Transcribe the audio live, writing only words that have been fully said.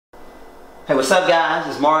Hey, what's up, guys?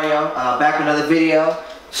 It's Mario, back with another video.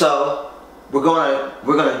 So we're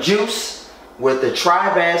gonna juice with the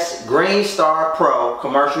Tribest Green Star Pro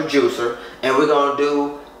commercial juicer, and we're gonna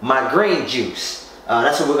do my green juice.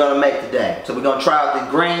 That's what we're gonna make today. So we're gonna try out the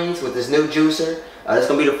greens with this new juicer. It's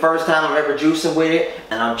gonna be the first time I'm ever juicing with it,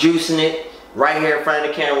 and I'm juicing it right here in front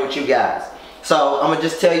of the camera with you guys. So I'm gonna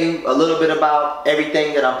just tell you a little bit about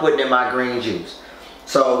everything that I'm putting in my green juice.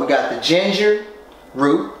 So we got the ginger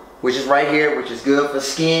root, which is right here, which is good for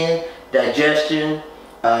skin, digestion,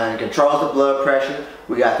 and controls the blood pressure.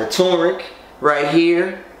 We got the turmeric right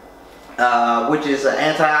here, which is an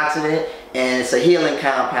antioxidant and it's a healing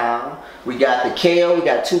compound. We got the kale. We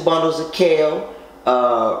got 2 bundles of kale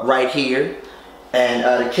right here. And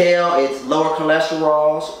the kale, it's lower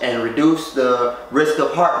cholesterols and reduce the risk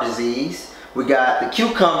of heart disease. We got the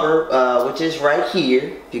cucumber, which is right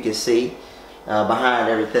here, if you can see, behind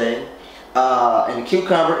everything. And the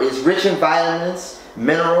cucumber is rich in vitamins,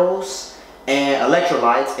 minerals, and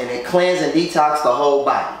electrolytes, and it cleanses and detox the whole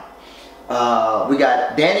body. We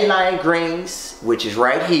got dandelion greens, which is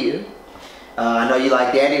right here. I know you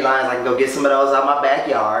like dandelions. I can go get some of those out my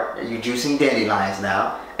backyard. You're juicing dandelions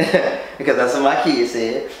now because that's what my kids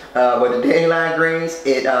said. But the dandelion greens,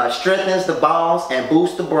 it strengthens the bones and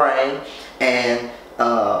boosts the brain, and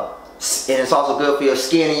it's also good for your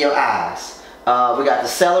skin and your eyes. We got the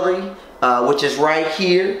celery, which is right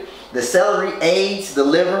here. The celery aids the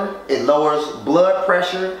liver, it lowers blood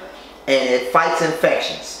pressure, and it fights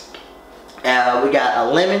infections. We got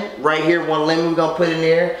a lemon right here, 1 lemon we're gonna put in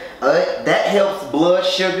there. That helps blood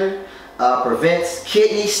sugar, prevents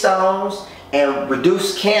kidney stones, and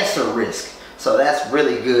reduce cancer risk. So that's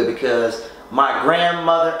really good because my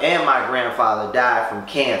grandmother and my grandfather died from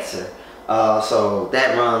cancer. So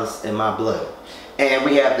that runs in my blood. And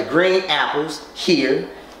we have the green apples here.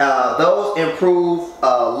 Those improve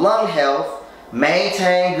lung health,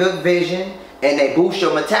 maintain good vision, and they boost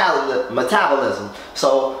your metabolism.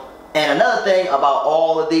 So, and another thing about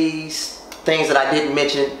all of these things that I didn't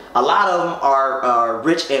mention, a lot of them are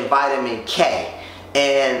rich in vitamin K,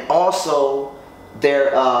 and also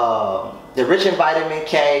they're rich in vitamin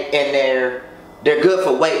K, and they're good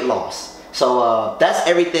for weight loss. So that's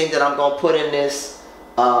everything that I'm gonna put in this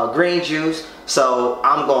green juice. So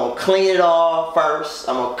I'm gonna clean it all first.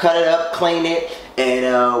 I'm gonna cut it up, clean it, and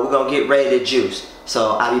we're gonna get ready to juice.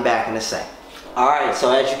 So I'll be back in a sec. All right, so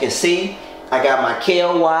as you can see, I got my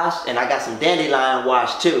kale washed, and I got some dandelion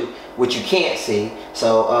washed too, which you can't see.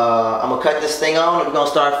 So I'm gonna cut this thing on, and we're gonna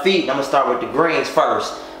start feeding. I'm gonna start with the greens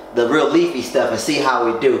first, the real leafy stuff, and see how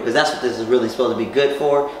we do, because that's what this is really supposed to be good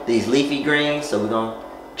for, these leafy greens. So we're gonna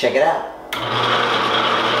check it out.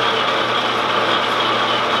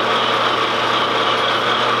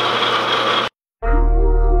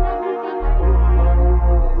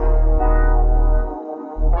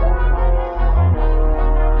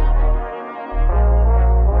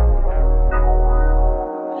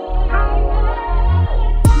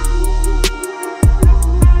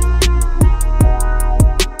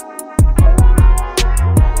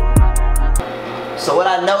 So what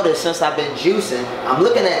I noticed since I've been juicing, I'm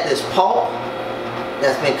looking at this pulp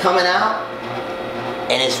that's been coming out,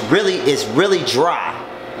 and it's really dry.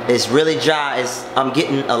 It's really dry. I'm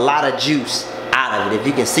getting a lot of juice out of it. If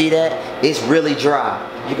you can see that, it's really dry.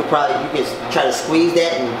 You can try to squeeze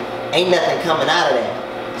that, and ain't nothing coming out of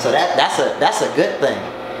that. So that's a good thing.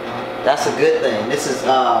 That's a good thing. This is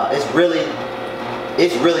it's really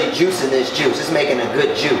juicing this juice. It's making a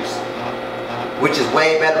good juice, which is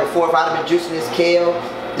way better. Before, if I'd have been juicing this kale,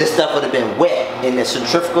 this stuff would have been wet in the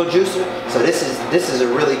centrifugal juicer. So this is a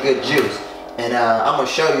really good juice. And I'm gonna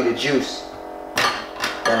show you the juice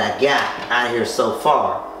that I got out of here so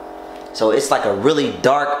far. So it's like a really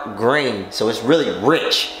dark green. So it's really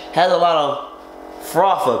rich. Has a lot of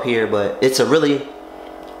froth up here, but it's a really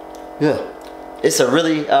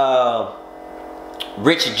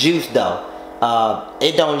rich juice though.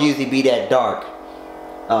 It don't usually be that dark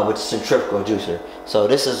with the centrifugal juicer. So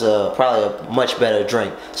this is probably a much better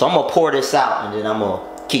drink. So I'm gonna pour this out, and then I'm gonna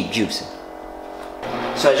keep juicing.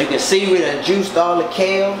 So as you can see, we done juiced all the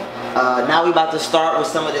kale. Now we about to start with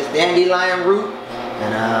some of this dandelion root,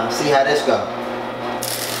 and see how this goes.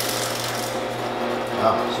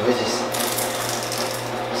 Oh, so it's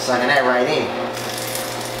just sucking that right in.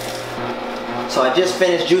 So I just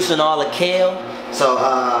finished juicing all the kale. So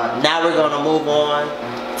now we're gonna move on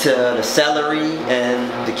to the celery and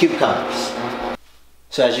the cucumbers.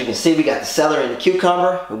 So as you can see, we got the celery and the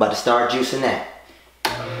cucumber. We're about to start juicing that.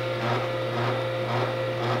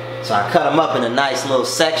 So I cut them up into nice little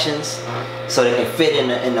sections so they can fit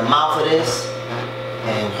in the mouth of this,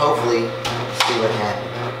 and hopefully see what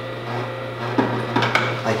happens.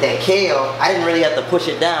 with that kale, I didn't really have to push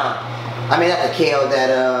it down. I mean, not the kale,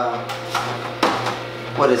 that,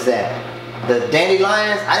 what is that? The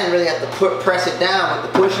dandelions, I didn't really have to press it down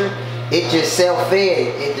with the pusher. It just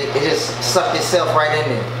self-fed. It just sucked itself right in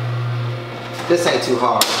there. This ain't too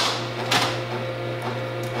hard.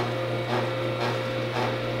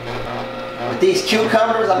 With these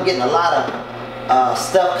cucumbers, I'm getting a lot of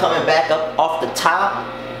stuff coming back up off the top.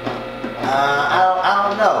 I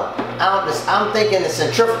don't know. I'm thinking the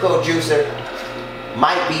centrifugal juicer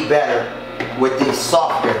might be better with this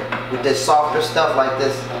softer stuff like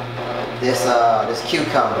this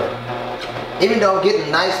cucumber. Even though I'm getting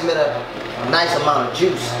a nice amount of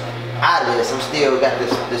juice out of this, I'm still got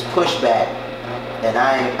this pushback, and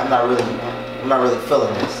I'm not really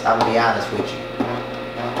feeling this. I'm gonna be honest with you.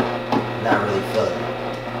 Not really feeling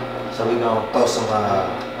it. So we're gonna throw some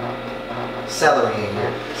celery in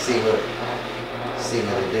here. See what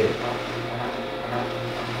it do.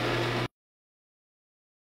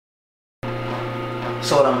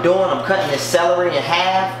 So what I'm doing, I'm cutting this celery in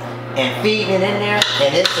half and feeding it in there,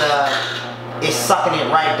 and it's sucking it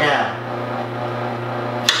right down.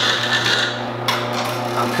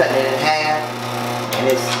 I'm cutting it in half, and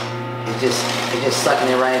it's just sucking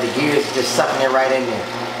it right in the gears. It's just sucking it right in there.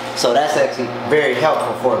 So that's actually very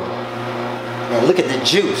helpful for me. And look at the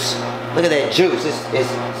juice. Look at that juice.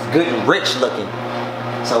 It's good and rich looking.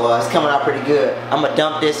 So it's coming out pretty good. I'm gonna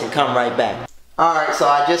dump this and come right back. All right, so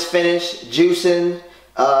I just finished juicing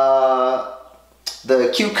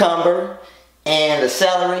the cucumber and the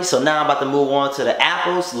celery. So now I'm about to move on to the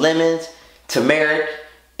apples, lemons, turmeric,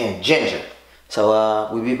 and ginger. So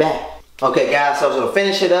we'll be back. Okay guys, so to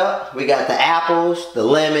finish it up, we got the apples, the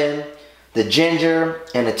lemon, the ginger,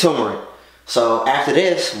 and the turmeric. So after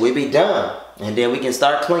this, we'll be done, and then we can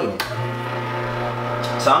start cleaning.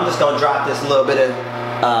 So I'm just gonna drop this little bit of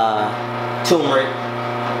turmeric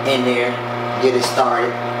in there, get it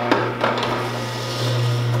started.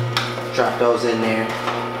 Drop those in there.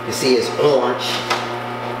 You can see it's orange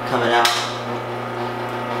coming out.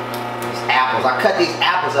 These apples, I cut these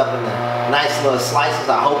apples up into nice little slices.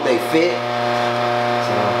 I hope they fit.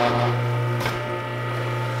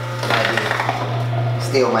 So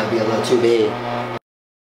still might be a little too big.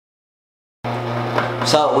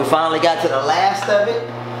 So we finally got to the last of it.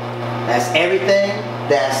 That's everything.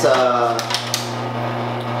 That's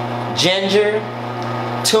ginger,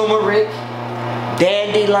 turmeric,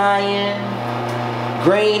 dandelion,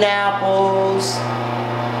 green apples,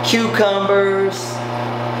 cucumbers,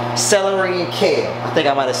 celery, and kale. I think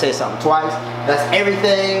I might have said something twice. That's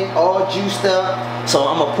everything, all juiced up. So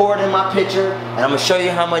I'm gonna pour it in my pitcher, and I'm gonna show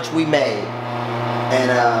you how much we made, and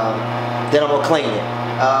then I'm gonna clean it.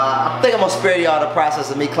 I think I'm gonna spare y'all the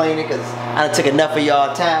process of me cleaning, because I done took enough of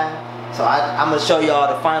y'all time. So I'm gonna show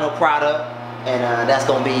y'all the final product, and that's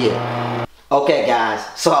gonna be it. Okay guys,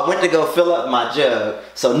 so I went to go fill up my jug.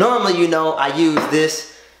 So normally, you know, I use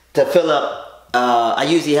this to fill up, I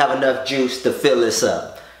usually have enough juice to fill this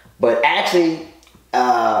up. But actually,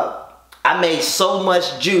 I made so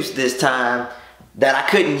much juice this time that I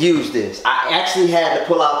couldn't use this. I actually had to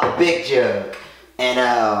pull out the big jug. And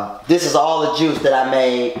this is all the juice that I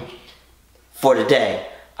made for today.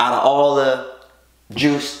 Out of all the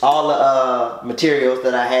juice, all the materials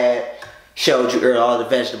that I had showed you earlier, all the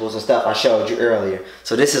vegetables and stuff I showed you earlier.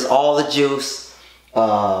 So this is all the juice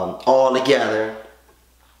all together.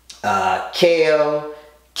 Kale,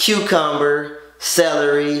 cucumber,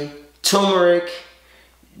 celery, turmeric,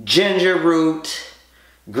 ginger root,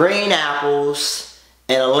 green apples,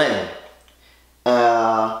 and a lemon.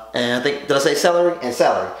 And I think, did I say celery? And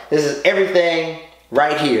celery. This is everything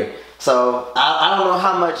right here. So I don't know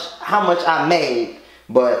how much I made,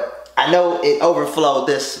 but I know it overflowed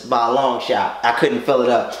this by a long shot. I couldn't fill it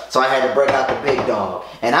up, so I had to break out the big dog.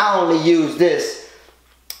 And I only use this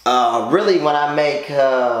really when I make,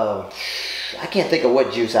 I can't think of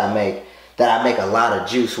what juice I make that I make a lot of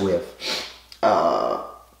juice with.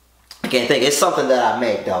 I can't think. It's something that I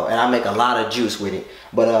make though, and I make a lot of juice with it.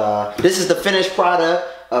 But this is the finished product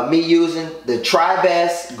of me using the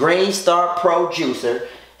Tribest Green Star Pro juicer.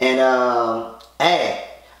 And hey,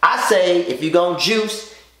 I say if you're gonna juice,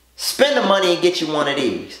 spend the money and get you one of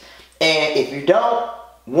these. And if you don't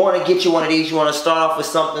want to get you one of these, you want to start off with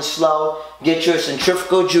something slow, get your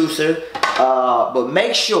centrifugal juicer, but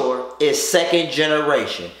make sure it's second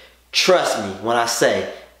generation. Trust me when I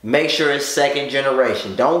say, make sure it's second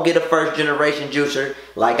generation. Don't get a first generation juicer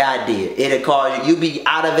like I did. It'll cause you, you'll be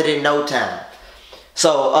out of it in no time.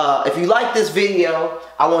 So if you like this video,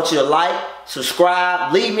 I want you to like,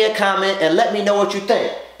 subscribe, leave me a comment, and let me know what you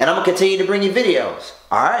think. And I'm going to continue to bring you videos.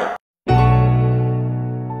 Alright?